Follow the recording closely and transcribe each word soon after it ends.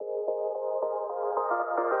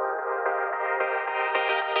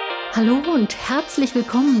Hallo und herzlich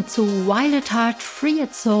willkommen zu Wild at Heart, Free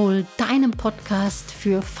at Soul, deinem Podcast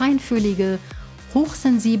für feinfühlige,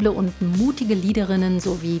 hochsensible und mutige Leaderinnen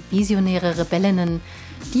sowie visionäre Rebellinnen,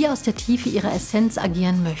 die aus der Tiefe ihrer Essenz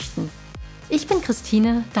agieren möchten. Ich bin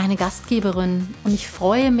Christine, deine Gastgeberin, und ich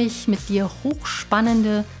freue mich, mit dir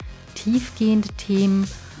hochspannende, tiefgehende Themen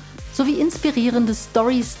sowie inspirierende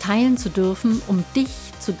Storys teilen zu dürfen, um dich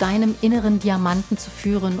zu deinem inneren Diamanten zu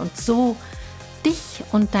führen und so dich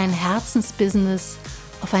und dein Herzensbusiness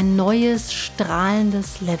auf ein neues,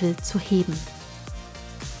 strahlendes Level zu heben.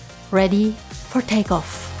 Ready for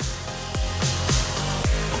Takeoff.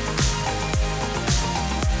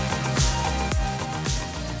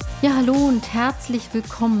 Ja, hallo und herzlich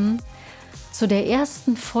willkommen zu der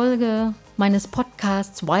ersten Folge meines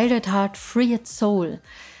Podcasts Wild at Heart, Free at Soul.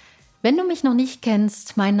 Wenn du mich noch nicht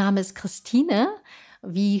kennst, mein Name ist Christine,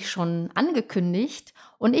 wie schon angekündigt,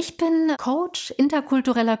 und ich bin Coach,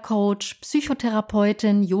 interkultureller Coach,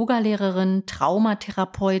 Psychotherapeutin, Yogalehrerin,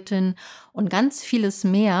 Traumatherapeutin und ganz vieles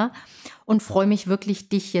mehr und freue mich wirklich,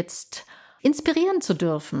 dich jetzt inspirieren zu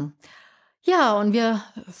dürfen. Ja, und wir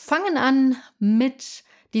fangen an mit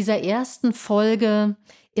dieser ersten Folge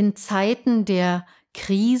in Zeiten der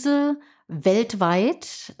Krise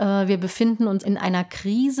weltweit. Wir befinden uns in einer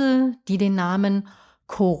Krise, die den Namen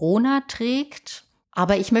Corona trägt.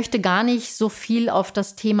 Aber ich möchte gar nicht so viel auf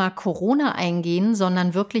das Thema Corona eingehen,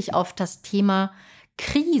 sondern wirklich auf das Thema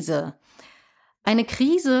Krise. Eine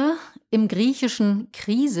Krise im Griechischen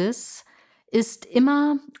Krisis ist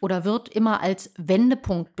immer oder wird immer als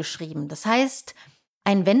Wendepunkt beschrieben. Das heißt,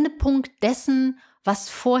 ein Wendepunkt dessen, was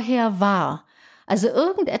vorher war. Also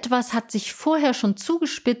irgendetwas hat sich vorher schon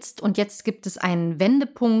zugespitzt und jetzt gibt es einen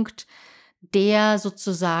Wendepunkt, der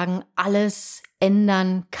sozusagen alles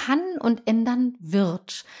ändern kann und ändern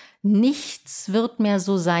wird. Nichts wird mehr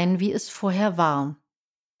so sein, wie es vorher war.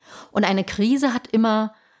 Und eine Krise hat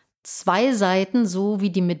immer zwei Seiten, so wie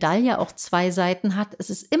die Medaille auch zwei Seiten hat. Es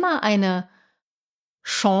ist immer eine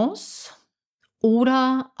Chance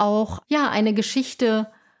oder auch eine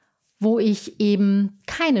Geschichte, wo ich eben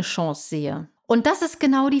keine Chance sehe. Und das ist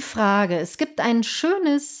genau die Frage. Es gibt ein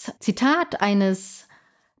schönes Zitat eines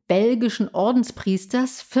belgischen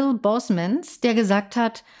Ordenspriesters Phil Bosmans, der gesagt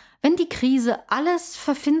hat, wenn die Krise alles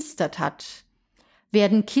verfinstert hat,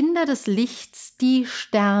 werden Kinder des Lichts die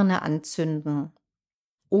Sterne anzünden.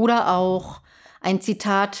 Oder auch ein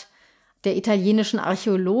Zitat der italienischen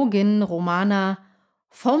Archäologin Romana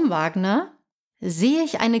Formwagner: Sehe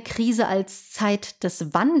ich eine Krise als Zeit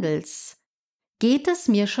des Wandels, geht es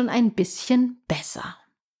mir schon ein bisschen besser.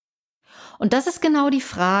 Und das ist genau die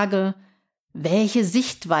Frage, welche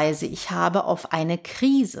Sichtweise ich habe auf eine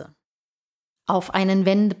Krise, auf einen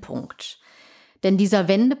Wendepunkt. Denn dieser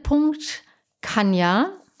Wendepunkt kann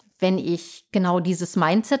ja, wenn ich genau dieses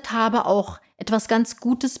Mindset habe, auch etwas ganz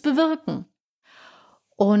Gutes bewirken.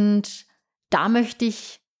 Und da möchte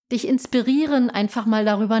ich dich inspirieren, einfach mal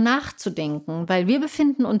darüber nachzudenken, weil wir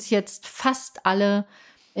befinden uns jetzt fast alle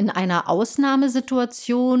in einer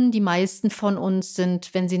Ausnahmesituation. Die meisten von uns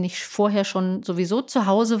sind, wenn sie nicht vorher schon sowieso zu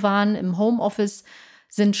Hause waren, im Homeoffice,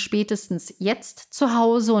 sind spätestens jetzt zu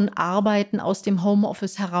Hause und arbeiten aus dem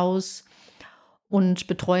Homeoffice heraus und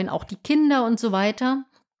betreuen auch die Kinder und so weiter.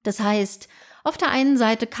 Das heißt, auf der einen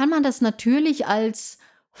Seite kann man das natürlich als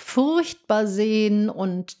furchtbar sehen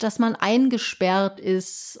und dass man eingesperrt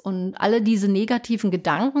ist und alle diese negativen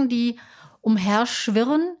Gedanken, die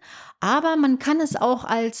umherschwirren. Aber man kann es auch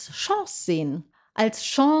als Chance sehen. Als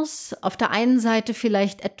Chance, auf der einen Seite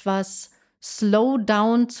vielleicht etwas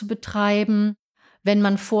Slowdown zu betreiben. Wenn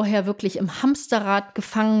man vorher wirklich im Hamsterrad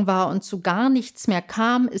gefangen war und zu gar nichts mehr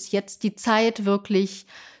kam, ist jetzt die Zeit wirklich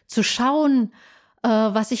zu schauen,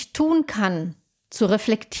 was ich tun kann, zu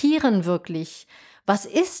reflektieren wirklich. Was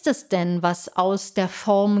ist es denn, was aus der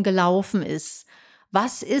Form gelaufen ist?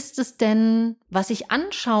 Was ist es denn, was ich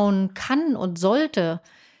anschauen kann und sollte?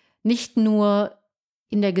 Nicht nur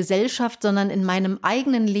in der Gesellschaft, sondern in meinem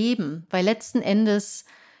eigenen Leben. Weil letzten Endes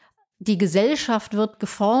die Gesellschaft wird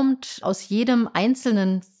geformt aus jedem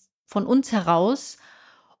Einzelnen von uns heraus.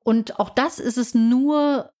 Und auch das ist es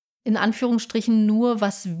nur, in Anführungsstrichen, nur,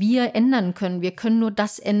 was wir ändern können. Wir können nur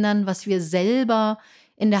das ändern, was wir selber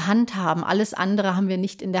in der Hand haben. Alles andere haben wir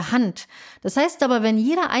nicht in der Hand. Das heißt aber, wenn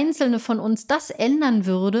jeder Einzelne von uns das ändern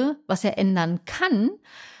würde, was er ändern kann,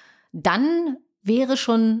 dann wäre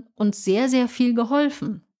schon uns sehr, sehr viel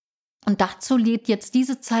geholfen. Und dazu lädt jetzt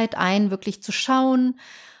diese Zeit ein, wirklich zu schauen,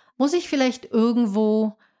 muss ich vielleicht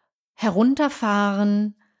irgendwo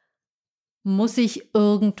herunterfahren? Muss ich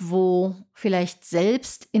irgendwo vielleicht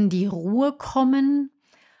selbst in die Ruhe kommen?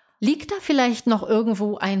 Liegt da vielleicht noch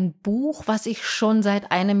irgendwo ein Buch, was ich schon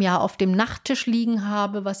seit einem Jahr auf dem Nachttisch liegen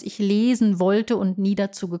habe, was ich lesen wollte und nie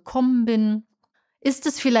dazu gekommen bin? Ist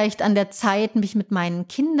es vielleicht an der Zeit, mich mit meinen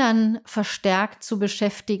Kindern verstärkt zu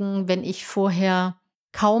beschäftigen, wenn ich vorher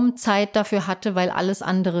kaum Zeit dafür hatte, weil alles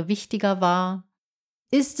andere wichtiger war?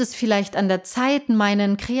 Ist es vielleicht an der Zeit,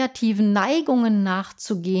 meinen kreativen Neigungen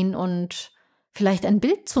nachzugehen und vielleicht ein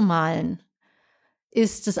Bild zu malen?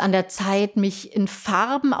 Ist es an der Zeit, mich in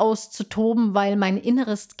Farben auszutoben, weil mein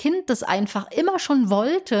inneres Kind das einfach immer schon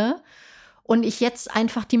wollte und ich jetzt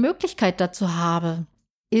einfach die Möglichkeit dazu habe?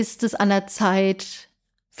 Ist es an der Zeit,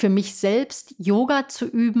 für mich selbst Yoga zu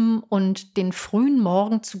üben und den frühen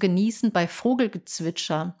Morgen zu genießen bei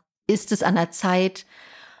Vogelgezwitscher? Ist es an der Zeit,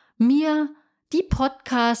 mir die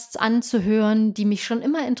Podcasts anzuhören, die mich schon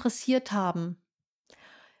immer interessiert haben?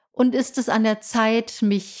 Und ist es an der Zeit,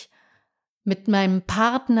 mich mit meinem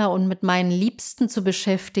Partner und mit meinen Liebsten zu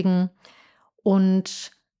beschäftigen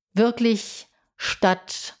und wirklich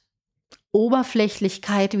statt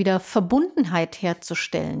Oberflächlichkeit wieder Verbundenheit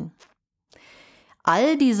herzustellen?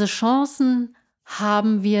 All diese Chancen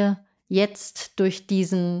haben wir jetzt durch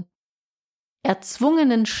diesen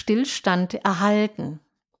erzwungenen Stillstand erhalten.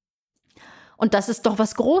 Und das ist doch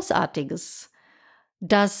was Großartiges,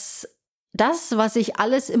 dass das, was ich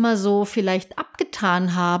alles immer so vielleicht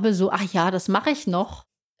abgetan habe, so, ach ja, das mache ich noch,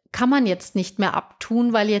 kann man jetzt nicht mehr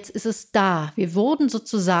abtun, weil jetzt ist es da. Wir wurden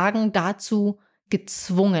sozusagen dazu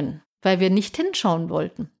gezwungen, weil wir nicht hinschauen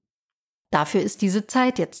wollten. Dafür ist diese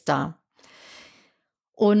Zeit jetzt da.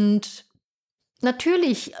 Und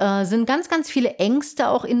natürlich sind ganz, ganz viele Ängste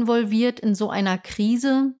auch involviert in so einer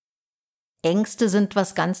Krise. Ängste sind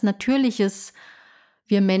was ganz Natürliches.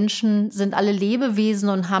 Wir Menschen sind alle Lebewesen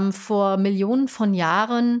und haben vor Millionen von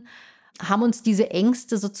Jahren, haben uns diese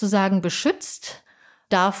Ängste sozusagen beschützt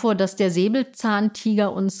davor, dass der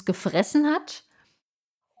Säbelzahntiger uns gefressen hat.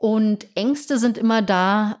 Und Ängste sind immer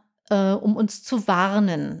da, um uns zu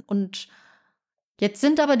warnen. Und jetzt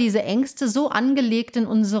sind aber diese Ängste so angelegt in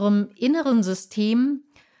unserem inneren System,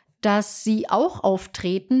 dass sie auch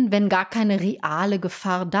auftreten, wenn gar keine reale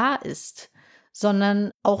Gefahr da ist,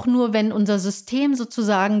 sondern auch nur, wenn unser System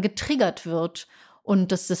sozusagen getriggert wird.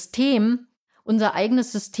 Und das System, unser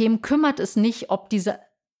eigenes System, kümmert es nicht, ob diese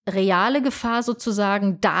reale Gefahr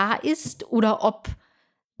sozusagen da ist oder ob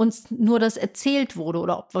uns nur das erzählt wurde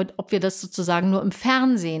oder ob wir das sozusagen nur im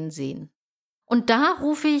Fernsehen sehen. Und da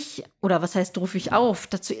rufe ich auf,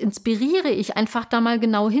 dazu inspiriere ich einfach da mal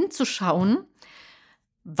genau hinzuschauen,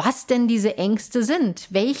 was denn diese Ängste sind.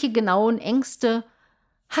 Welche genauen Ängste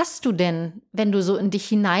hast du denn, wenn du so in dich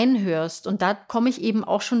hineinhörst? Und da komme ich eben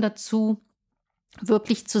auch schon dazu,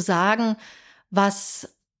 wirklich zu sagen,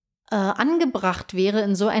 was angebracht wäre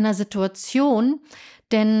in so einer Situation.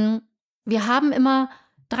 Denn wir haben immer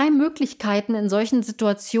 3 Möglichkeiten, in solchen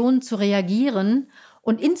Situationen zu reagieren.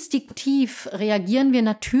 Und instinktiv reagieren wir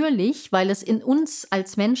natürlich, weil es in uns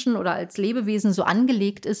als Menschen oder als Lebewesen so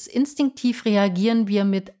angelegt ist, instinktiv reagieren wir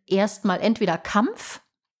mit erstmal entweder Kampf.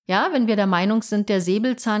 Ja, wenn wir der Meinung sind, der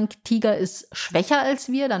Säbelzahntiger ist schwächer als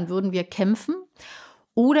wir, dann würden wir kämpfen.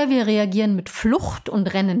 Oder wir reagieren mit Flucht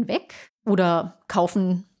und rennen weg oder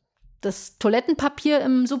kaufen das Toilettenpapier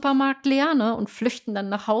im Supermarkt leer, ne, und flüchten dann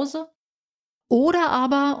nach Hause. Oder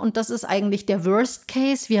aber, und das ist eigentlich der Worst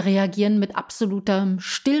Case, wir reagieren mit absolutem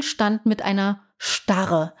Stillstand, mit einer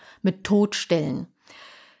Starre, mit Todstellen.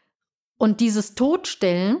 Und dieses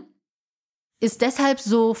Todstellen ist deshalb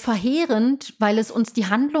so verheerend, weil es uns die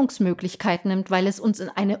Handlungsmöglichkeit nimmt, weil es uns in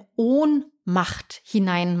eine Ohnmacht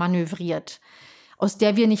hinein manövriert, aus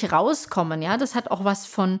der wir nicht rauskommen. Ja, das hat auch was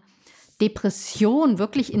von Depression,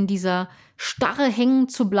 wirklich in dieser Starre hängen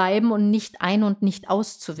zu bleiben und nicht ein- und nicht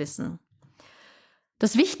auszuwissen.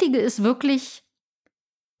 Das Wichtige ist wirklich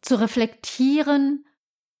zu reflektieren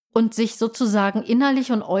und sich sozusagen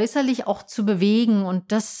innerlich und äußerlich auch zu bewegen.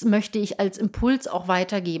 Und das möchte ich als Impuls auch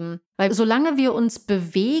weitergeben. Weil solange wir uns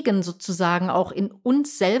bewegen, sozusagen auch in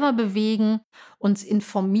uns selber bewegen, uns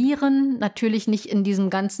informieren, natürlich nicht in diesen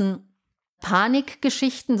ganzen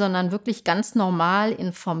Panikgeschichten, sondern wirklich ganz normal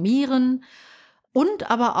informieren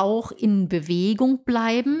und aber auch in Bewegung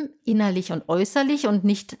bleiben, innerlich und äußerlich und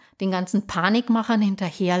nicht den ganzen Panikmachern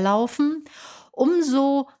hinterherlaufen,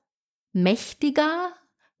 umso mächtiger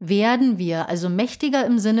werden wir, also mächtiger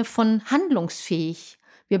im Sinne von handlungsfähig.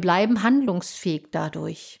 Wir bleiben handlungsfähig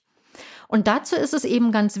dadurch. Und dazu ist es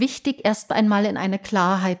eben ganz wichtig, erst einmal in eine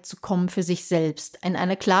Klarheit zu kommen für sich selbst. In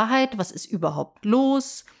eine Klarheit, was ist überhaupt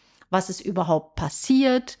los, was ist überhaupt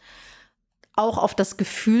passiert, auch auf das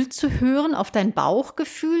Gefühl zu hören, auf dein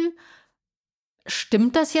Bauchgefühl.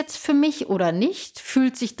 stimmt das jetzt für mich oder nicht?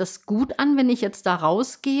 Fühlt sich das gut an, wenn ich jetzt da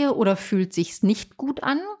rausgehe, oder fühlt sich's nicht gut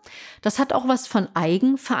an? Das hat auch was von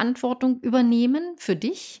Eigenverantwortung übernehmen für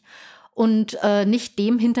dich und nicht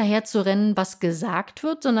dem hinterher zu rennen, was gesagt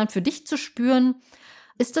wird, sondern für dich zu spüren,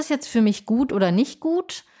 ist das jetzt für mich gut oder nicht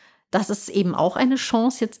gut? Das ist eben auch eine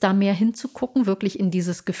Chance, jetzt da mehr hinzugucken, wirklich in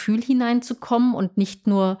dieses Gefühl hineinzukommen und nicht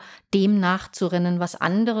nur dem nachzurennen, was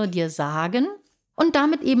andere dir sagen. Und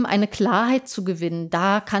damit eben eine Klarheit zu gewinnen.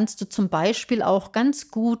 Da kannst du zum Beispiel auch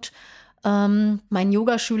ganz gut, meinen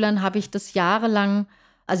Yogaschülern habe ich das jahrelang,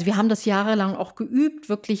 also wir haben das jahrelang auch geübt,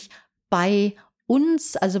 wirklich bei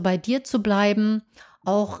uns, also bei dir zu bleiben,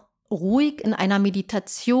 auch ruhig in einer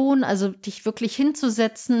Meditation, also dich wirklich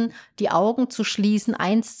hinzusetzen, die Augen zu schließen,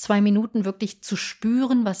 1, 2 Minuten wirklich zu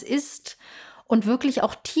spüren, was ist, und wirklich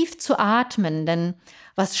auch tief zu atmen. Denn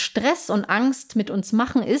was Stress und Angst mit uns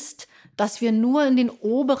machen, ist, dass wir nur in den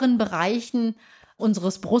oberen Bereichen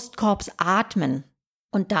unseres Brustkorbs atmen.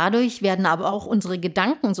 Und dadurch werden aber auch unsere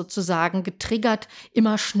Gedanken sozusagen getriggert,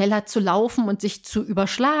 immer schneller zu laufen und sich zu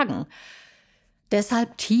überschlagen.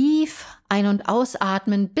 Deshalb tief ein- und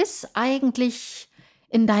ausatmen bis eigentlich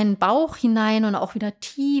in deinen Bauch hinein und auch wieder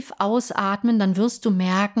tief ausatmen, dann wirst du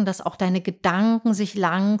merken, dass auch deine Gedanken sich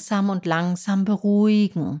langsam und langsam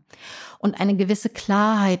beruhigen und eine gewisse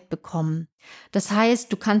Klarheit bekommen. Das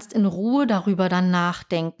heißt, du kannst in Ruhe darüber dann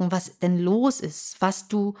nachdenken, was denn los ist, was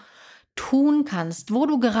du tun kannst, wo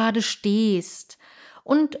du gerade stehst,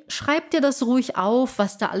 und schreib dir das ruhig auf,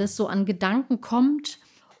 was da alles so an Gedanken kommt,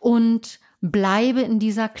 und bleibe in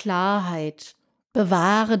dieser Klarheit.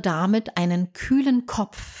 Bewahre damit einen kühlen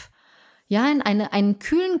Kopf. Ja, einen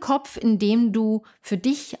kühlen Kopf, in dem du für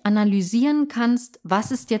dich analysieren kannst,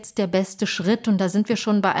 was ist jetzt der beste Schritt. Und da sind wir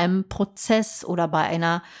schon bei einem Prozess oder bei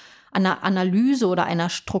einer Analyse oder einer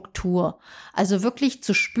Struktur. Also wirklich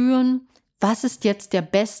zu spüren, was ist jetzt der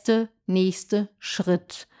beste nächste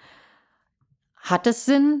Schritt? Hat es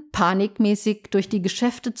Sinn, panikmäßig durch die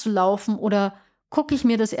Geschäfte zu laufen, oder gucke ich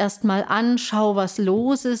mir das erstmal an, schau, was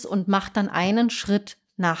los ist, und mache dann einen Schritt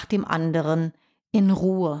nach dem anderen in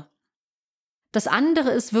Ruhe? Das andere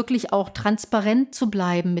ist wirklich auch transparent zu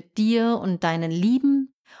bleiben mit dir und deinen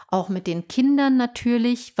Lieben, auch mit den Kindern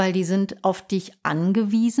natürlich, weil die sind auf dich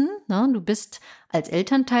angewiesen. Ne? Du bist als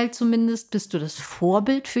Elternteil zumindest, bist du das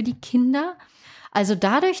Vorbild für die Kinder. Also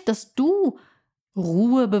dadurch, dass du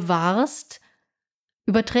Ruhe bewahrst,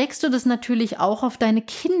 überträgst du das natürlich auch auf deine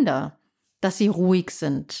Kinder, dass sie ruhig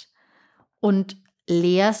sind, und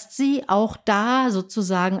lehrst sie auch da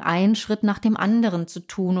sozusagen einen Schritt nach dem anderen zu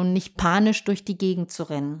tun und nicht panisch durch die Gegend zu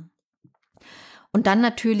rennen. Und dann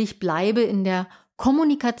natürlich bleibe in der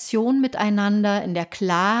Kommunikation miteinander, in der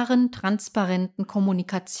klaren, transparenten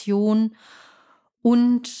Kommunikation,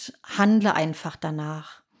 und handle einfach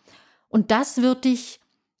danach. Und das wird dich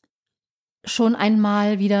schon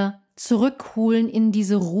einmal wieder zurückholen in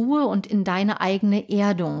diese Ruhe und in deine eigene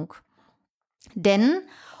Erdung. Denn,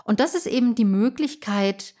 und das ist eben die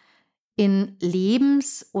Möglichkeit, in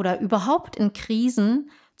Lebens- oder überhaupt in Krisen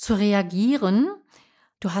zu reagieren.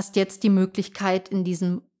 Du hast jetzt die Möglichkeit, in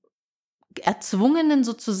diesem erzwungenen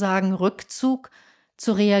sozusagen Rückzug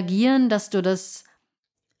zu reagieren, dass du das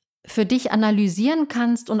für dich analysieren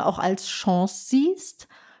kannst und auch als Chance siehst.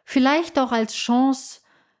 Vielleicht auch als Chance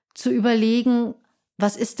zu überlegen,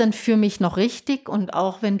 was ist denn für mich noch richtig? Und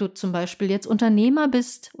auch wenn du zum Beispiel jetzt Unternehmer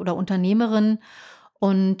bist oder Unternehmerin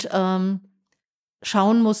und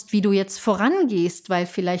schauen musst, wie du jetzt vorangehst, weil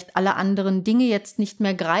vielleicht alle anderen Dinge jetzt nicht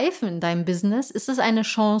mehr greifen in deinem Business, ist es eine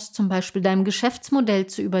Chance, zum Beispiel dein Geschäftsmodell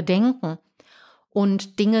zu überdenken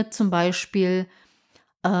und Dinge zum Beispiel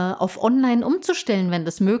auf Online umzustellen, wenn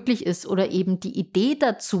das möglich ist, oder eben die Idee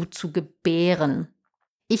dazu zu gebären.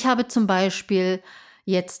 Ich habe zum Beispiel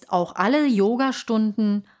jetzt auch alle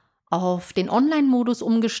Yoga-Stunden auf den Online-Modus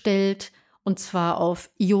umgestellt, und zwar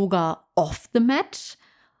auf Yoga off the mat,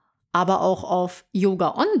 aber auch auf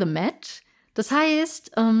Yoga on the mat. Das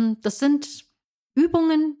heißt, das sind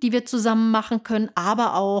Übungen, die wir zusammen machen können,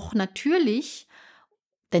 aber auch natürlich,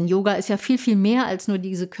 denn Yoga ist ja viel, viel mehr als nur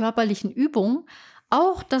diese körperlichen Übungen,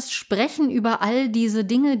 auch das Sprechen über all diese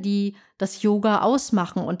Dinge, die das Yoga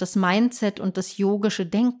ausmachen, und das Mindset und das yogische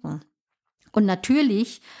Denken. Und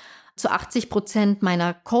natürlich zu 80%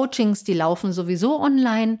 meiner Coachings, die laufen sowieso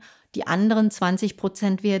online. Die anderen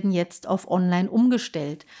 20% werden jetzt auf online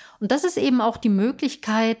umgestellt. Und das ist eben auch die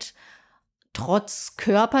Möglichkeit, trotz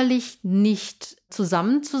körperlich nicht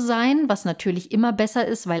zusammen zu sein, was natürlich immer besser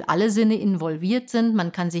ist, weil alle Sinne involviert sind.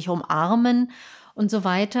 Man kann sich umarmen und so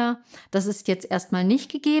weiter. Das ist jetzt erstmal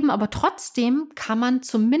nicht gegeben, aber trotzdem kann man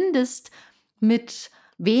zumindest mit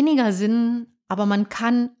weniger Sinnen aber man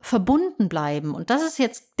kann verbunden bleiben. Und das ist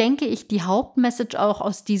jetzt, denke ich, die Hauptmessage auch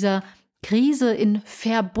aus dieser Krise, in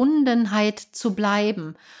Verbundenheit zu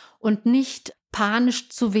bleiben und nicht panisch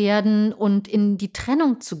zu werden und in die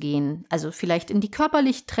Trennung zu gehen. Also vielleicht in die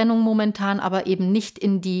körperliche Trennung momentan, aber eben nicht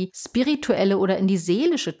in die spirituelle oder in die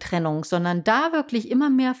seelische Trennung, sondern da wirklich immer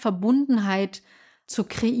mehr Verbundenheit zu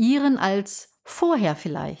kreieren als vorher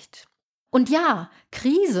vielleicht. Und ja,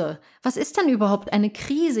 Krise. Was ist denn überhaupt eine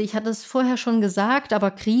Krise? Ich hatte es vorher schon gesagt, aber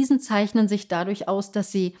Krisen zeichnen sich dadurch aus,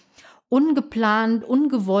 dass sie ungeplant,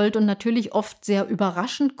 ungewollt und natürlich oft sehr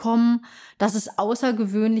überraschend kommen, dass es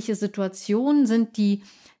außergewöhnliche Situationen sind, die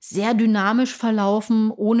sehr dynamisch verlaufen,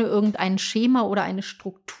 ohne irgendein Schema oder eine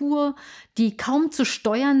Struktur, die kaum zu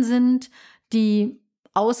steuern sind, die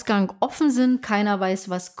Ausgang offen sind, keiner weiß,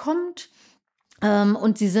 was kommt,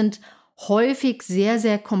 und sie sind häufig sehr,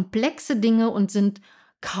 sehr komplexe Dinge und sind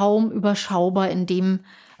kaum überschaubar in dem,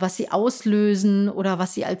 was sie auslösen oder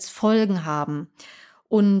was sie als Folgen haben.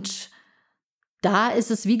 Und da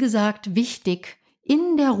ist es, wie gesagt, wichtig,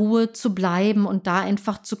 in der Ruhe zu bleiben und da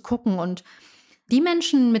einfach zu gucken. Und die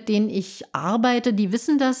Menschen, mit denen ich arbeite, die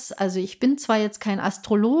wissen das. Also ich bin zwar jetzt kein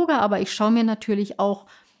Astrologe, aber ich schaue mir natürlich auch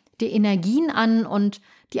die Energien an, und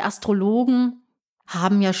die Astrologen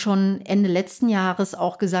haben ja schon Ende letzten Jahres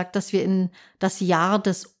auch gesagt, dass wir in das Jahr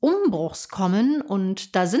des Umbruchs kommen.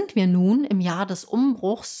 Und da sind wir nun im Jahr des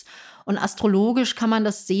Umbruchs. Und astrologisch kann man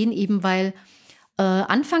das sehen, eben weil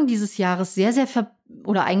Anfang dieses Jahres sehr, sehr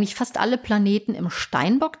oder eigentlich fast alle Planeten im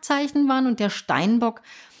Steinbock-Zeichen waren. Und der Steinbock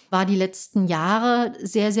war die letzten Jahre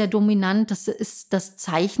sehr, sehr dominant. Das ist das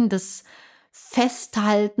Zeichen des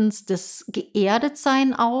Festhaltens, des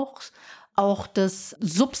Geerdetsein auch des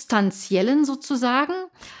Substanziellen sozusagen.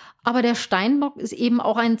 Aber der Steinbock ist eben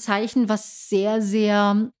auch ein Zeichen, was sehr,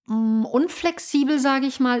 sehr unflexibel, sage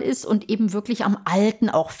ich mal, ist und eben wirklich am Alten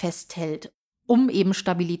auch festhält, um eben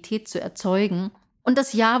Stabilität zu erzeugen. Und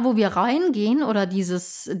das Jahr, wo wir reingehen, oder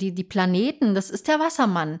die Planeten, das ist der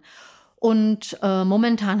Wassermann. Und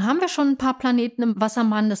momentan haben wir schon ein paar Planeten im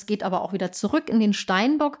Wassermann, das geht aber auch wieder zurück in den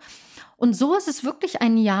Steinbock. Und so ist es wirklich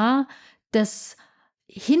ein Jahr des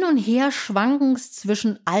Hin- und Herschwankens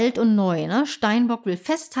zwischen alt und neu. Ne? Steinbock will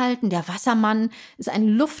festhalten, der Wassermann ist ein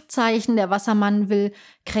Luftzeichen, der Wassermann will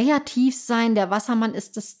kreativ sein, der Wassermann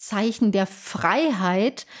ist das Zeichen der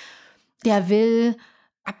Freiheit, der will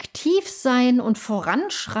aktiv sein und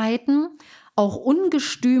voranschreiten, auch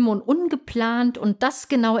ungestüm und ungeplant. Und das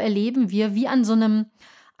genau erleben wir wie an so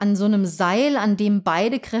einem Seil, an dem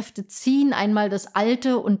beide Kräfte ziehen, einmal das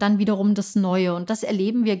Alte und dann wiederum das Neue. Und das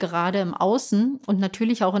erleben wir gerade im Außen und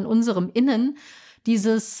natürlich auch in unserem Innen,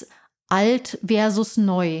 dieses Alt versus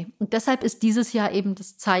Neu. Und deshalb ist dieses Jahr eben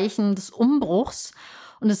das Zeichen des Umbruchs.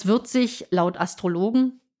 Und es wird sich laut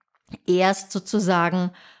Astrologen erst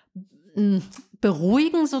sozusagen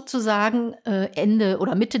beruhigen, sozusagen Ende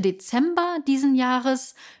oder Mitte Dezember diesen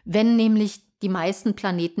Jahres, wenn nämlich die meisten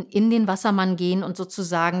Planeten in den Wassermann gehen und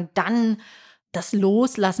sozusagen dann das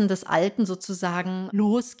Loslassen des Alten sozusagen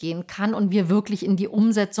losgehen kann und wir wirklich in die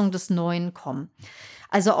Umsetzung des Neuen kommen.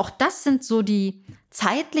 Also auch das sind so die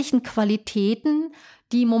zeitlichen Qualitäten,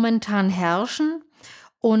 die momentan herrschen.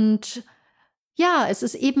 Und ja, es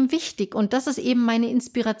ist eben wichtig, und das ist eben meine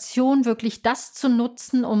Inspiration, wirklich das zu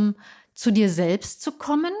nutzen, um zu dir selbst zu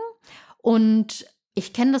kommen. Und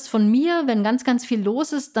ich kenne das von mir, wenn ganz, ganz viel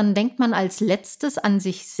los ist, dann denkt man als letztes an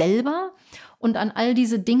sich selber und an all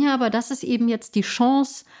diese Dinge. Aber das ist eben jetzt die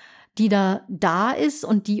Chance, die da ist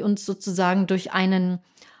und die uns sozusagen durch einen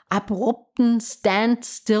abrupten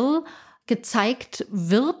Standstill gezeigt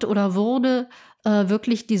wird oder wurde,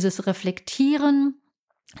 wirklich dieses Reflektieren,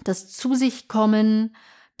 das zu sich kommen,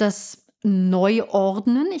 das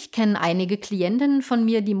Neuordnen. Ich kenne einige Klientinnen von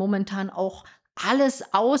mir, die momentan auch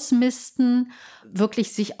alles ausmisten,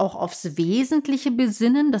 wirklich sich auch aufs Wesentliche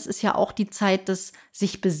besinnen. Das ist ja auch die Zeit des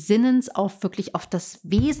sich Besinnens wirklich auf das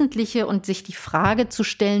Wesentliche und sich die Frage zu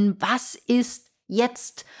stellen, was ist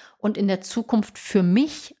jetzt und in der Zukunft für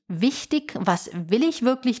mich wichtig? Was will ich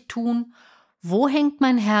wirklich tun? Wo hängt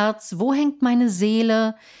mein Herz? Wo hängt meine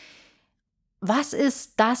Seele? Was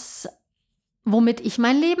ist das, womit ich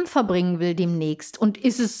mein Leben verbringen will demnächst? Und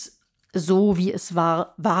ist es so, wie es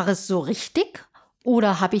war? War es so richtig?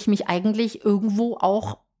 Oder habe ich mich eigentlich irgendwo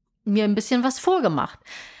auch mir ein bisschen was vorgemacht?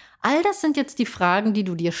 All das sind jetzt die Fragen, die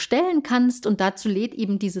du dir stellen kannst, und dazu lädt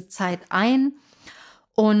eben diese Zeit ein.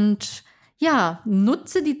 Und ja,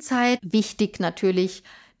 nutze die Zeit. Wichtig natürlich,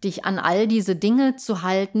 dich an all diese Dinge zu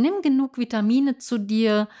halten. Nimm genug Vitamine zu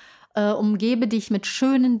dir, umgebe dich mit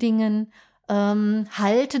schönen Dingen.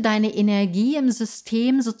 Halte deine Energie im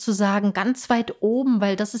System sozusagen ganz weit oben,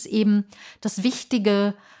 weil das ist eben das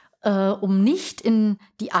Wichtige, um nicht in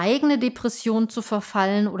die eigene Depression zu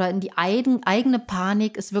verfallen oder in die eigene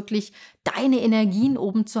Panik, ist wirklich deine Energien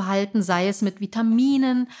oben zu halten, sei es mit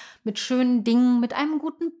Vitaminen, mit schönen Dingen, mit einem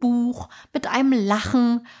guten Buch, mit einem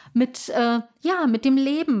Lachen, mit dem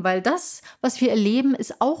Leben, weil das, was wir erleben,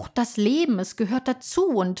 ist auch das Leben, es gehört dazu.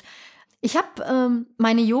 Und ich habe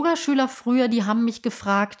meine Yogaschüler früher, die haben mich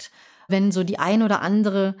gefragt, wenn so die ein oder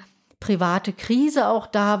andere private Krise auch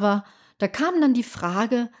da war, da kam dann die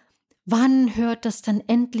Frage, wann hört das dann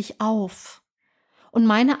endlich auf? Und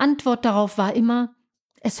meine Antwort darauf war immer,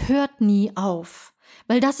 es hört nie auf.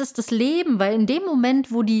 Weil das ist das Leben, weil in dem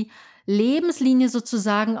Moment, wo die Lebenslinie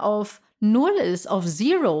sozusagen auf Null ist, auf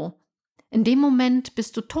Zero, in dem Moment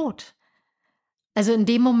bist du tot. Also in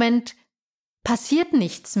dem Moment passiert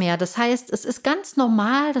nichts mehr. Das heißt, es ist ganz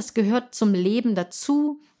normal, das gehört zum Leben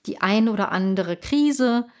dazu, die ein oder andere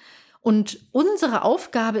Krise. Und unsere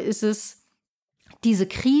Aufgabe ist es, diese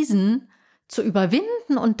Krisen zu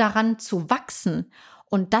überwinden und daran zu wachsen.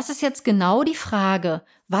 Und das ist jetzt genau die Frage,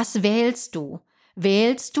 was wählst du?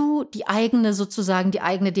 Wählst du die eigene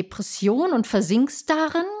Depression und versinkst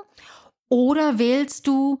darin? Oder wählst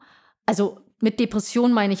du, also mit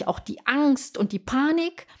Depression meine ich auch die Angst und die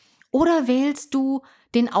Panik, oder wählst du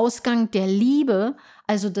den Ausgang der Liebe,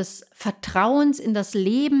 also des Vertrauens in das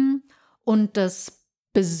Leben und des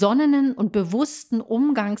besonnenen und bewussten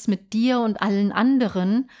Umgangs mit dir und allen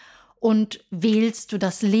anderen, und wählst du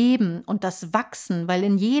das Leben und das Wachsen, weil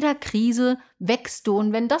in jeder Krise wächst du,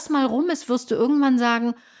 und wenn das mal rum ist, wirst du irgendwann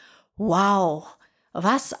sagen, wow,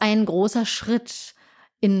 was ein großer Schritt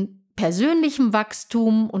in persönlichem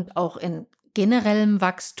Wachstum und auch in generellem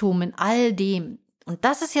Wachstum, in all dem. Und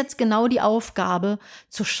das ist jetzt genau die Aufgabe,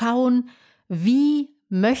 zu schauen, wie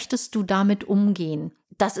möchtest du damit umgehen?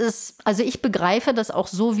 Das ist, also ich begreife das auch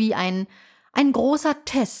so wie ein großer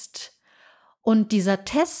Test. Und dieser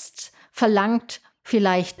Test verlangt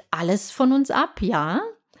vielleicht alles von uns ab, ja,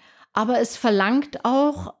 aber es verlangt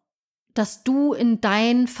auch, dass du in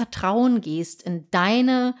dein Vertrauen gehst, in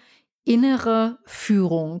deine innere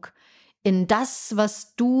Führung, in das,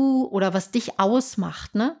 was du oder was dich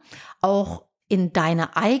ausmacht, ne? Auch in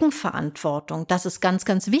deine Eigenverantwortung. Das ist ganz,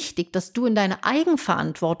 ganz wichtig, dass du in deine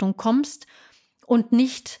Eigenverantwortung kommst und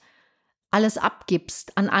nicht alles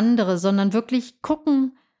abgibst an andere, sondern wirklich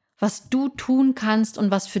gucken, was du tun kannst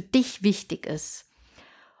und was für dich wichtig ist.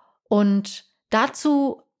 Und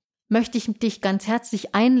dazu möchte ich dich ganz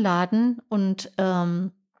herzlich einladen und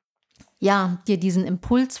dir diesen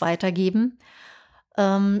Impuls weitergeben,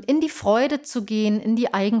 in die Freude zu gehen, in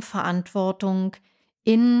die Eigenverantwortung,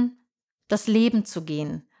 in das Leben zu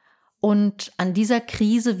gehen und an dieser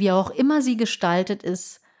Krise, wie auch immer sie gestaltet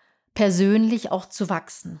ist, persönlich auch zu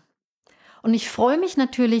wachsen. Und ich freue mich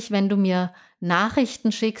natürlich, wenn du mir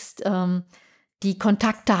Nachrichten schickst. Die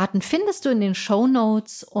Kontaktdaten findest du in den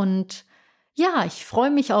Shownotes. Und ja, ich freue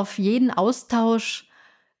mich auf jeden Austausch,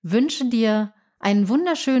 wünsche dir einen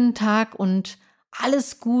wunderschönen Tag und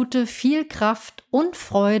alles Gute, viel Kraft und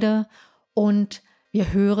Freude. Und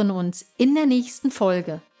wir hören uns in der nächsten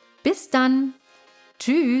Folge. Bis dann.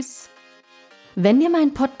 Tschüss. Wenn dir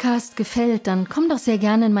mein Podcast gefällt, dann komm doch sehr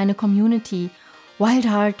gerne in meine Community Wild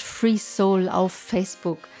Heart Free Soul auf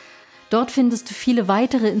Facebook. Dort findest du viele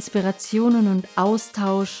weitere Inspirationen und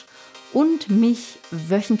Austausch und mich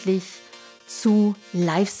wöchentlich zu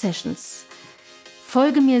Live-Sessions.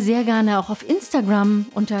 Folge mir sehr gerne auch auf Instagram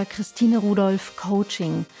unter Christine Rudolph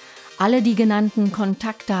Coaching. Alle die genannten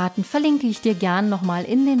Kontaktdaten verlinke ich dir gern nochmal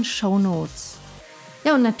in den Shownotes.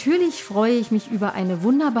 Ja, und natürlich freue ich mich über eine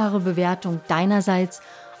wunderbare Bewertung deinerseits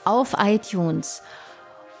auf iTunes.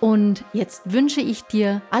 Und jetzt wünsche ich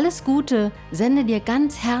dir alles Gute, sende dir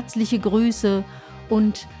ganz herzliche Grüße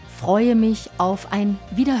und freue mich auf ein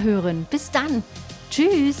Wiederhören. Bis dann.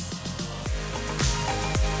 Tschüss.